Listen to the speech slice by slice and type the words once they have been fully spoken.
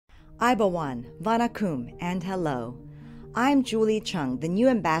Aibawan, Vanakum, and hello. I'm Julie Chung, the new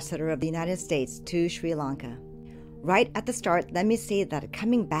ambassador of the United States to Sri Lanka. Right at the start, let me say that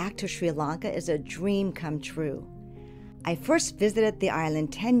coming back to Sri Lanka is a dream come true. I first visited the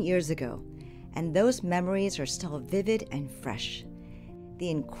island 10 years ago, and those memories are still vivid and fresh. The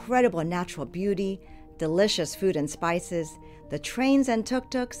incredible natural beauty, delicious food and spices, the trains and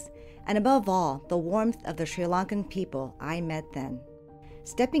tuk-tuks, and above all, the warmth of the Sri Lankan people I met then.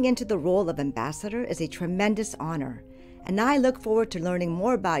 Stepping into the role of ambassador is a tremendous honor, and I look forward to learning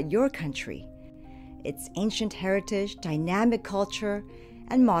more about your country, its ancient heritage, dynamic culture,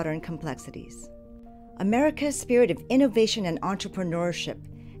 and modern complexities. America's spirit of innovation and entrepreneurship,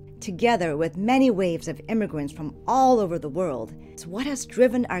 together with many waves of immigrants from all over the world, is what has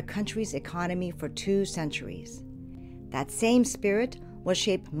driven our country's economy for 2 centuries. That same spirit will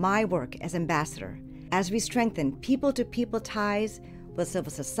shape my work as ambassador as we strengthen people-to-people ties with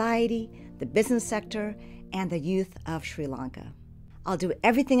civil society, the business sector, and the youth of Sri Lanka. I'll do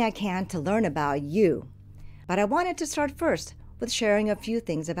everything I can to learn about you, but I wanted to start first with sharing a few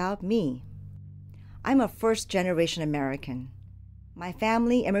things about me. I'm a first-generation American. My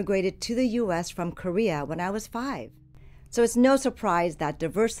family immigrated to the U.S. from Korea when I was 5, so it's no surprise that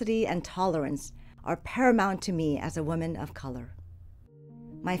diversity and tolerance are paramount to me as a woman of color.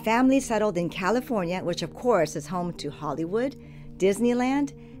 My family settled in California, which of course is home to Hollywood,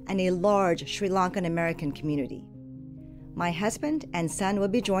 Disneyland, and a large Sri Lankan American community. My husband and son will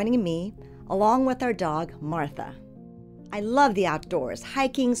be joining me, along with our dog, Martha. I love the outdoors,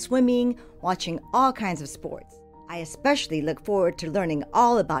 hiking, swimming, watching all kinds of sports. I especially look forward to learning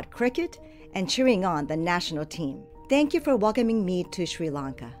all about cricket and cheering on the national team. Thank you for welcoming me to Sri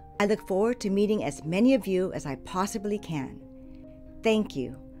Lanka. I look forward to meeting as many of you as I possibly can. Thank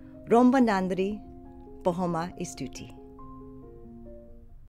you. Romba Nandri, Bohoma Istuti.